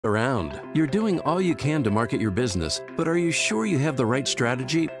Around. You're doing all you can to market your business, but are you sure you have the right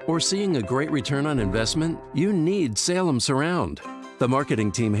strategy or seeing a great return on investment? You need Salem Surround. The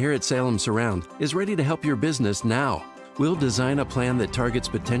marketing team here at Salem Surround is ready to help your business now. We'll design a plan that targets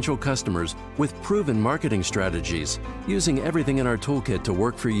potential customers with proven marketing strategies, using everything in our toolkit to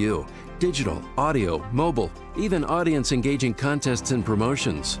work for you: digital, audio, mobile, even audience-engaging contests and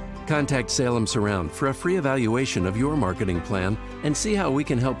promotions. Contact Salem Surround for a free evaluation of your marketing plan and see how we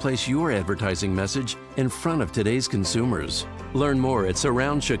can help place your advertising message in front of today's consumers. Learn more at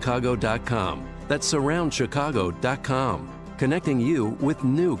surroundchicago.com. That's surroundchicago.com, connecting you with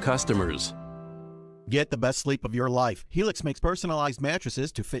new customers. Get the best sleep of your life. Helix makes personalized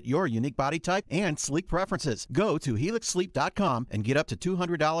mattresses to fit your unique body type and sleep preferences. Go to helixsleep.com and get up to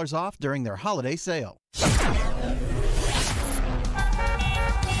 $200 off during their holiday sale.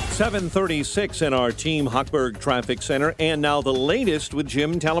 7:36 in our Team Hochberg Traffic Center, and now the latest with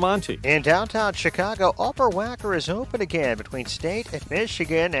Jim Talamonte. In downtown Chicago, Upper Wacker is open again between State and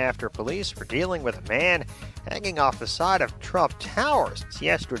Michigan after police were dealing with a man hanging off the side of Trump Tower since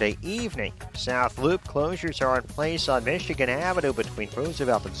yesterday evening. South Loop closures are in place on Michigan Avenue between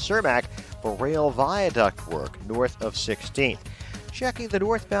Roosevelt and Cermak for rail viaduct work north of 16th. Checking the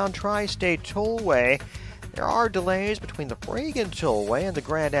northbound Tri-State Tollway, there are delays between the Reagan Tollway and the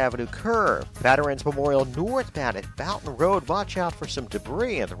Grand Avenue curve. Veterans Memorial northbound at Boughton Road, watch out for some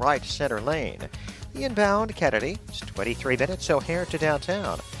debris in the right center lane. The inbound Kennedy is 23 minutes O'Hare to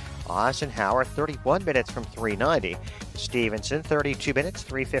downtown. Eisenhower 31 minutes from 390. Stevenson 32 minutes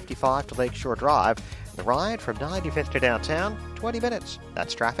 355 to Lakeshore Drive. The ride from 95th to downtown 20 minutes.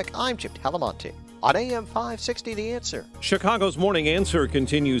 That's traffic. I'm Jim Talamonte. On AM 560, The Answer. Chicago's Morning Answer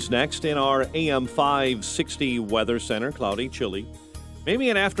continues next in our AM 560 Weather Center. Cloudy, chilly.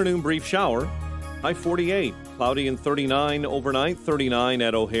 Maybe an afternoon brief shower. High 48. Cloudy and 39 overnight. 39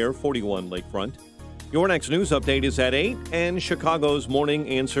 at O'Hare. 41 Lakefront. Your next news update is at 8. And Chicago's Morning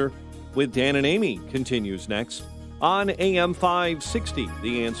Answer with Dan and Amy continues next on AM 560,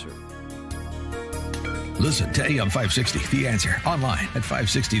 The Answer. Listen to AM 560, The Answer, online at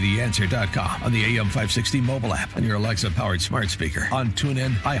 560theanswer.com, on the AM 560 mobile app, on your Alexa-powered smart speaker, on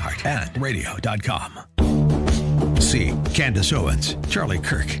TuneIn, iHeart, and radio.com. See Candace Owens, Charlie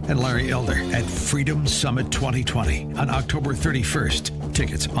Kirk, and Larry Elder at Freedom Summit 2020 on October 31st.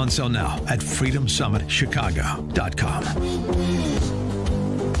 Tickets on sale now at freedomsummitchicago.com.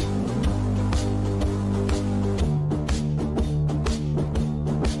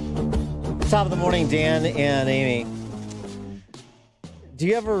 Top of the morning, Dan and Amy. Do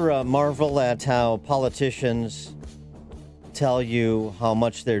you ever marvel at how politicians tell you how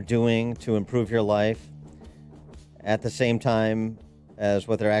much they're doing to improve your life at the same time as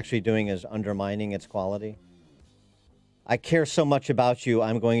what they're actually doing is undermining its quality? I care so much about you,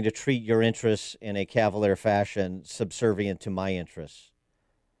 I'm going to treat your interests in a cavalier fashion, subservient to my interests.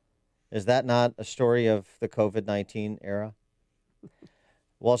 Is that not a story of the COVID-19 era?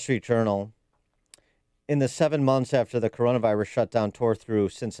 Wall Street Journal. In the 7 months after the coronavirus shutdown tore through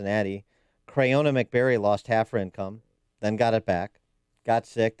Cincinnati, Crayona McBarry lost half her income, then got it back, got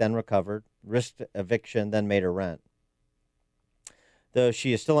sick, then recovered, risked eviction, then made her rent. Though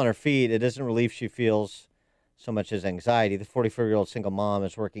she is still on her feet, it isn't relief she feels so much as anxiety. The 44-year-old single mom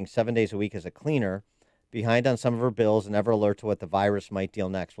is working 7 days a week as a cleaner, behind on some of her bills and ever alert to what the virus might deal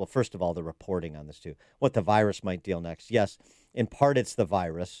next. Well, first of all, the reporting on this, too. What the virus might deal next. Yes, in part it's the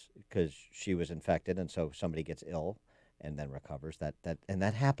virus because she was infected, and so somebody gets ill and then recovers. That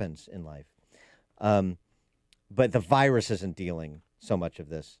happens in life. But the virus isn't dealing so much of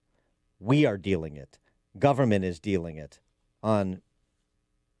this. We are dealing it. Government is dealing it on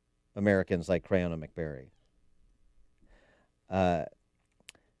Americans like Crayona McBarry.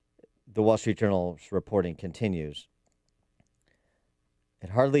 The Wall Street Journal's reporting continues. It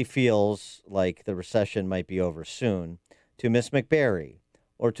hardly feels like the recession might be over soon to Miss McBarry,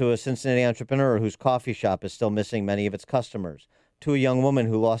 or to a Cincinnati entrepreneur whose coffee shop is still missing many of its customers, to a young woman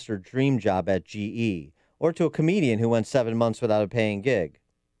who lost her dream job at GE, or to a comedian who went 7 months without a paying gig.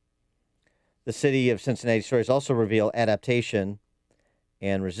 The city of Cincinnati stories also reveal adaptation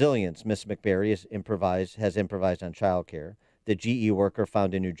and resilience. Miss McBarry has improvised on childcare. The GE worker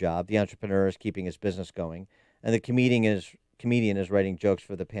found a new job. The entrepreneur is keeping his business going. And the comedian is writing jokes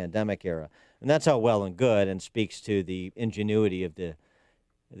for the pandemic era. And that's all well and good and speaks to the ingenuity of the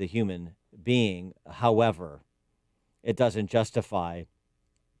human being. However, it doesn't justify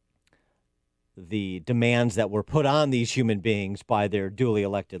the demands that were put on these human beings by their duly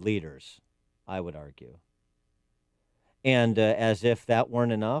elected leaders, I would argue. And as if that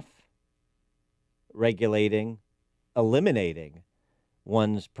weren't enough, eliminating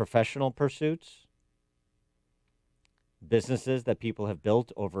one's professional pursuits, businesses that people have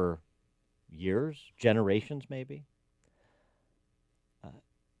built over years, generations maybe.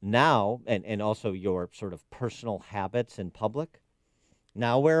 Now, and also your sort of personal habits in public.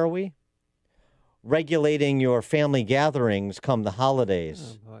 Now where are we? Regulating your family gatherings come the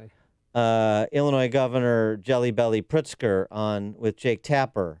holidays. Oh, boy. Illinois Governor Jelly Belly Pritzker with Jake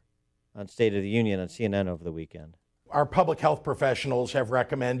Tapper on State of the Union on CNN over the weekend. Our public health professionals have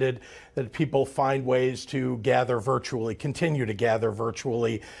recommended that people find ways to gather virtually, continue to gather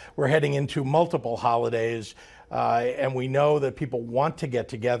virtually. We're heading into multiple holidays, and we know that people want to get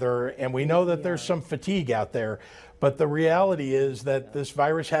together, and we know that there's some fatigue out there. But the reality is that this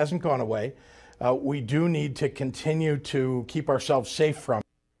virus hasn't gone away. We do need to continue to keep ourselves safe from.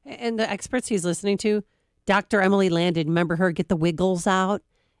 And the experts he's listening to, Dr. Emily Landon, remember her, Get the Wiggles Out,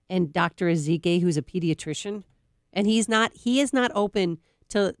 and Dr. Ezike, who's a pediatrician. And he is not open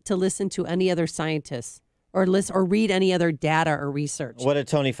to listen to any other scientists or read any other data or research. What did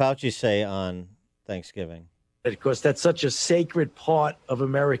Tony Fauci say on Thanksgiving? Because that's such a sacred part of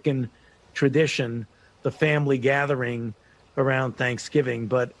American tradition, the family gathering around Thanksgiving.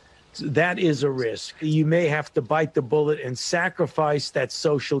 But that is a risk. You may have to bite the bullet and sacrifice that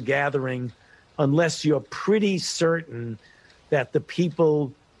social gathering unless you're pretty certain that the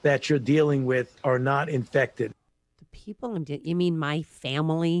people that you're dealing with are not infected. People, you mean my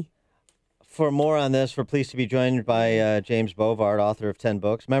family? For more on this, we're pleased to be joined by James Bovard, author of 10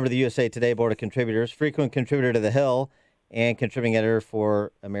 books, member of the USA Today Board of Contributors, frequent contributor to The Hill, and contributing editor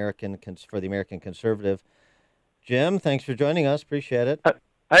for the American Conservative. Jim, thanks for joining us. Appreciate it.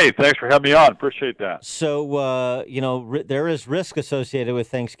 Hey, thanks for having me on. Appreciate that. So, there is risk associated with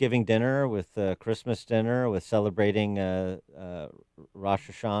Thanksgiving dinner, with Christmas dinner, with celebrating Rosh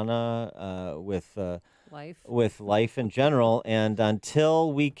Hashanah, with life in general. And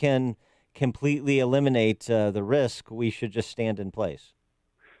until we can completely eliminate the risk, we should just stand in place.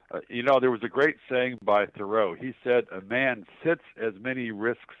 There was a great saying by Thoreau. He said, "A man sits as many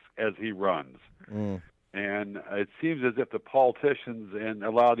risks as he runs." Mm. And it seems as if the politicians and a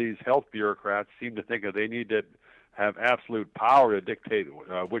lot of these health bureaucrats seem to think that they need to have absolute power to dictate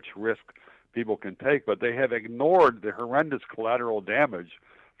which risk people can take, but they have ignored the horrendous collateral damage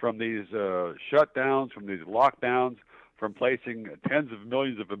from these shutdowns, from these lockdowns, from placing tens of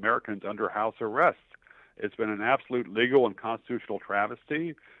millions of Americans under house arrest. It's been an absolute legal and constitutional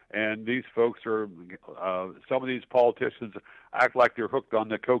travesty, and these folks are, some of these politicians act like they're hooked on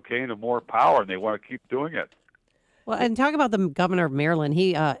the cocaine of more power, and they want to keep doing it. Well, and talk about the governor of Maryland.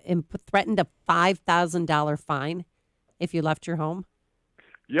 He threatened a $5,000 fine if you left your home.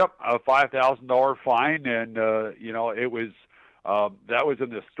 Yep, a $5,000 fine, and it was that was in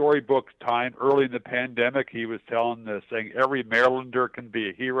the storybook time early in the pandemic. He was saying every Marylander can be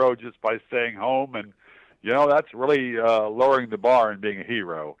a hero just by staying home, and that's really lowering the bar and being a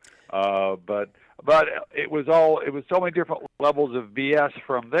hero. But it was so many different levels of BS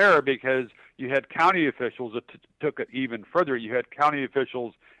from there, because you had county officials that took it even further. You had county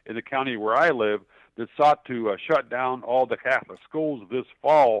officials in the county where I live that sought to shut down all the Catholic schools this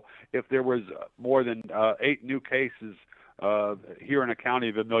fall if there was more than 8 new cases here in a county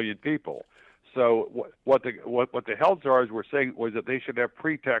of 1 million people. So what the health czars were saying was that they should have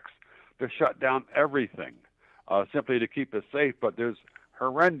pretext to shut down everything, simply to keep us safe. But there's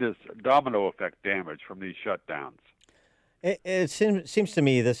horrendous domino effect damage from these shutdowns. It seems to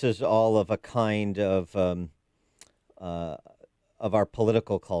me this is all of a kind of our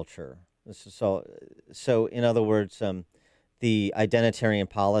political culture. This is so. In other words, the identitarian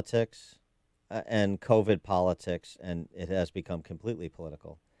politics and COVID politics, and it has become completely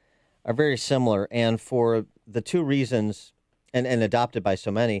political, are very similar. And for the two reasons, and adopted by so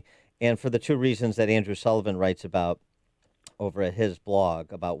many, and for the two reasons that Andrew Sullivan writes about over at his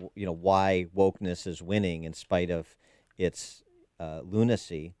blog about why wokeness is winning in spite of its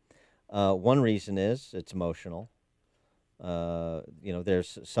lunacy. One reason is it's emotional.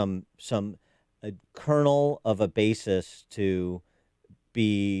 There's some kernel of a basis to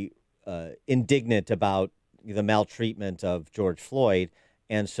be indignant about the maltreatment of George Floyd,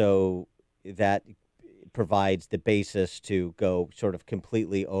 and so that provides the basis to go sort of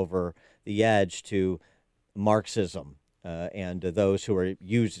completely over the edge to Marxism and those who are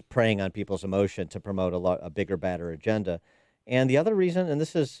preying on people's emotion to promote a bigger, badder agenda. And the other reason, and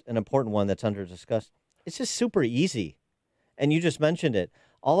this is an important one that's under discussed, it's just super easy. And you just mentioned it.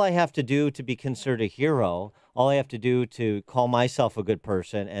 All I have to do to be considered a hero, all I have to do to call myself a good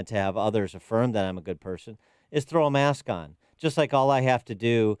person and to have others affirm that I'm a good person, is throw a mask on. Just like all I have to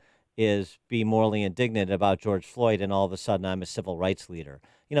do is be morally indignant about George Floyd, and all of a sudden I'm a civil rights leader.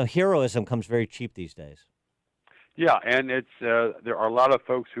 Heroism comes very cheap these days. Yeah, and there are a lot of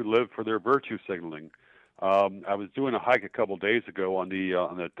folks who live for their virtue signaling. I was doing a hike a couple days ago on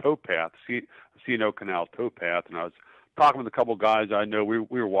the towpath, C&O Canal towpath, and I was talking with a couple guys I know. We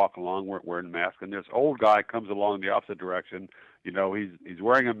were walking along, weren't wearing masks, and this old guy comes along the opposite direction. He's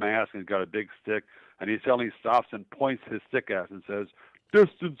wearing a mask and he's got a big stick, and he suddenly stops and points his stick at us and says,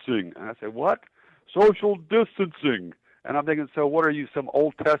 "Distancing." And I said, "What?" "Social distancing." And I'm thinking, so what are you, some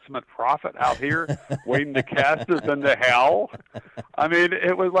Old Testament prophet out here waiting to cast us into hell? I mean,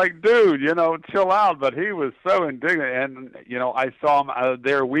 it was like, dude, chill out. But he was so indignant. And, I saw him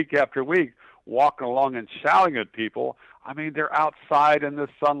there week after week walking along and shouting at people. I mean, they're outside in the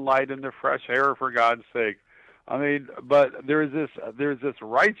sunlight and the fresh air, for God's sake. I mean, but there's this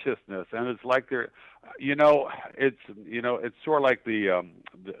righteousness, and it's like it's sort of like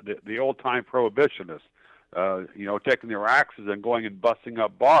the old time prohibitionists. Taking their axes and going and busting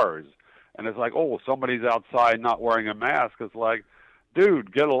up bars. And it's like, oh, somebody's outside not wearing a mask. It's like,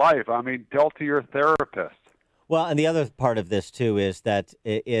 dude, get a life. I mean, tell to your therapist. Well, and the other part of this, too, is that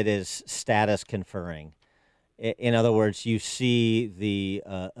it is status conferring. In other words, you see the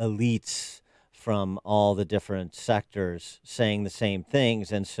elites from all the different sectors saying the same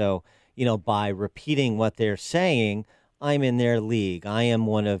things. And so, by repeating what they're saying, I'm in their league. I am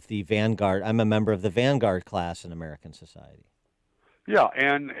one of the vanguard. I'm a member of the vanguard class in American society. Yeah,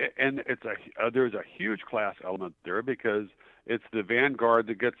 and there's a huge class element there because it's the vanguard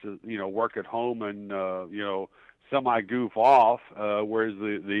that gets to work at home and semi goof off, whereas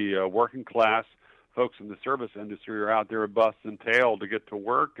the working class folks in the service industry are out there busting tail to get to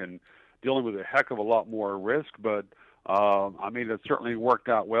work and dealing with a heck of a lot more risk. But it certainly worked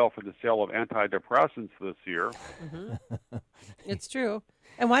out well for the sale of antidepressants this year. Mm-hmm. It's true.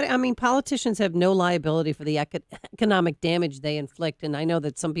 And politicians have no liability for the economic damage they inflict. And I know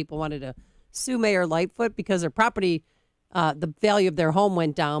that some people wanted to sue Mayor Lightfoot because their property, the value of their home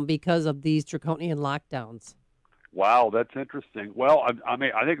went down because of these draconian lockdowns. Wow, that's interesting. Well, I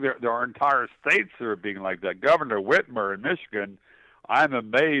think there are entire states that are being like that. Governor Whitmer in Michigan, I'm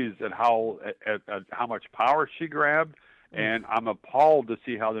amazed at how much power she grabbed, and I'm appalled to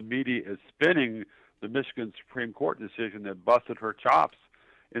see how the media is spinning the Michigan Supreme Court decision that busted her chops.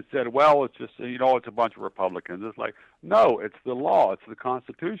 It said, well, it's just it's a bunch of Republicans. It's like, no, it's the law, it's the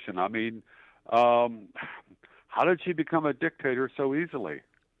Constitution. I mean, how did she become a dictator so easily?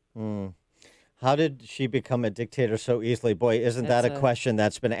 How did she become a dictator so easily? Boy, isn't that a question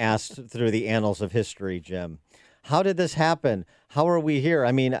that's been asked through the annals of history, Jim? How did this happen? How are we here?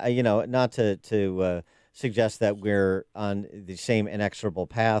 I mean, not to suggest that we're on the same inexorable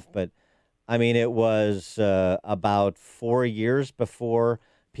path, but I mean, it was about 4 years before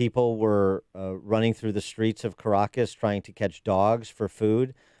people were running through the streets of Caracas trying to catch dogs for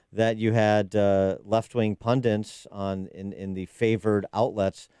food that you had left-wing pundits in the favored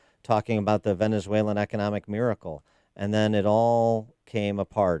outlets talking about the Venezuelan economic miracle. And then it all came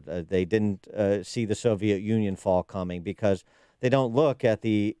apart. They didn't see the Soviet Union fall coming because they don't look at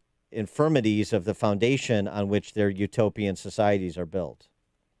the infirmities of the foundation on which their utopian societies are built.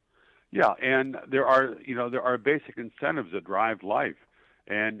 Yeah, and there are basic incentives that drive life.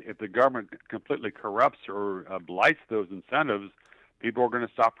 And if the government completely corrupts or blights those incentives, people are going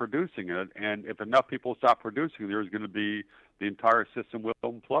to stop producing it. And if enough people stop producing, there's going to be the entire system will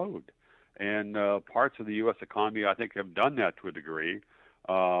implode. And parts of the U.S. economy, I think, have done that to a degree.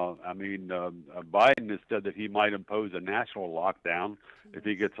 Biden has said that he might impose a national lockdown if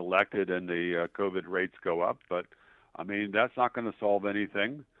he gets elected and the COVID rates go up. But, that's not going to solve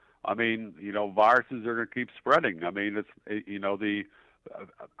anything. Viruses are going to keep spreading. It's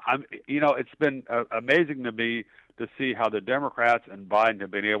been amazing to me to see how the Democrats and Biden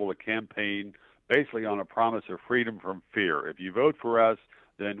have been able to campaign basically on a promise of freedom from fear. If you vote for us,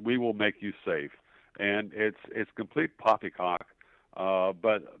 then we will make you safe. And it's complete poppycock.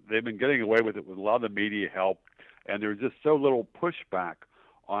 But they've been getting away with it with a lot of the media help, and there's just so little pushback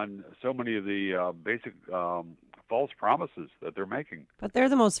on so many of the basic false promises that they're making. But they're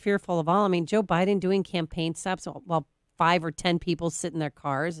the most fearful of all. I mean, Joe Biden doing campaign stops while 5 or 10 people sit in their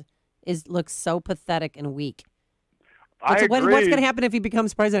cars looks so pathetic and weak. I agree. What's going to happen if he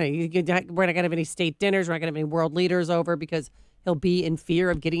becomes president? We're not going to have any state dinners. We're not going to have any world leaders over because he'll be in fear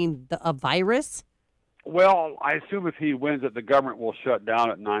of getting a virus. Well, I assume if he wins it, the government will shut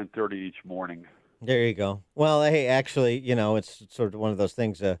down at 9:30 each morning. There you go. Well, hey, actually, it's sort of one of those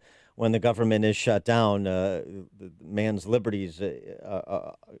things. When the government is shut down, the man's liberties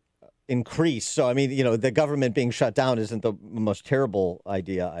increase. So, I mean, the government being shut down isn't the most terrible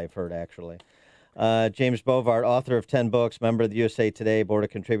idea I've heard, actually. James Bovard, author of 10 books, member of the USA Today Board of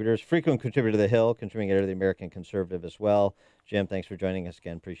Contributors, frequent contributor to The Hill, contributing editor of the American Conservative as well. Jim, thanks for joining us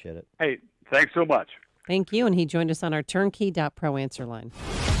again. Appreciate it. Hey, thanks so much. Thank you. And he joined us on our turnkey.pro answer line.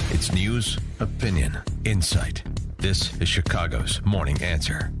 It's news, opinion, insight. This is Chicago's Morning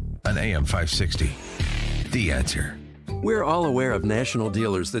Answer on AM 560. The Answer. We're all aware of national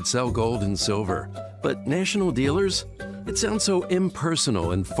dealers that sell gold and silver. But national dealers? It sounds so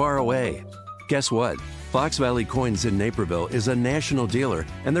impersonal and far away. Guess what? Fox Valley Coins in Naperville is a national dealer,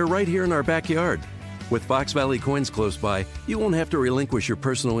 and they're right here in our backyard. With Fox Valley Coins close by, you won't have to relinquish your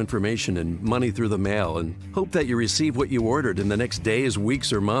personal information and money through the mail and hope that you receive what you ordered in the next days,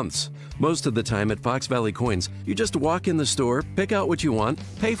 weeks, or months. Most of the time at Fox Valley Coins, you just walk in the store, pick out what you want,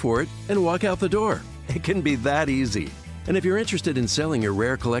 pay for it, and walk out the door. It can be that easy. And if you're interested in selling your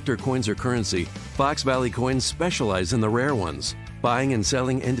rare collector coins or currency, Fox Valley Coins specialize in the rare ones. Buying and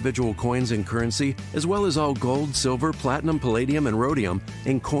selling individual coins and currency, as well as all gold, silver, platinum, palladium, and rhodium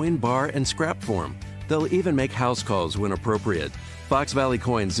in coin, bar, and scrap form. They'll even make house calls when appropriate. Fox Valley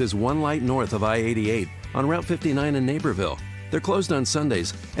Coins is one light north of I-88 on Route 59 in Naperville. They're closed on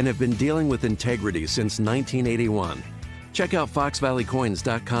Sundays and have been dealing with integrity since 1981. Check out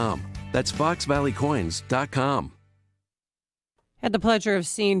foxvalleycoins.com. That's foxvalleycoins.com. Had the pleasure of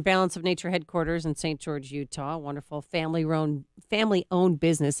seeing Balance of Nature headquarters in St. George, Utah, a wonderful family-owned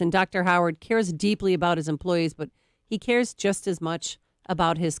business. And Dr. Howard cares deeply about his employees, but he cares just as much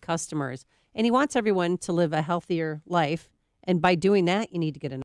about his customers. And he wants everyone to live a healthier life. And by doing that, you need to get a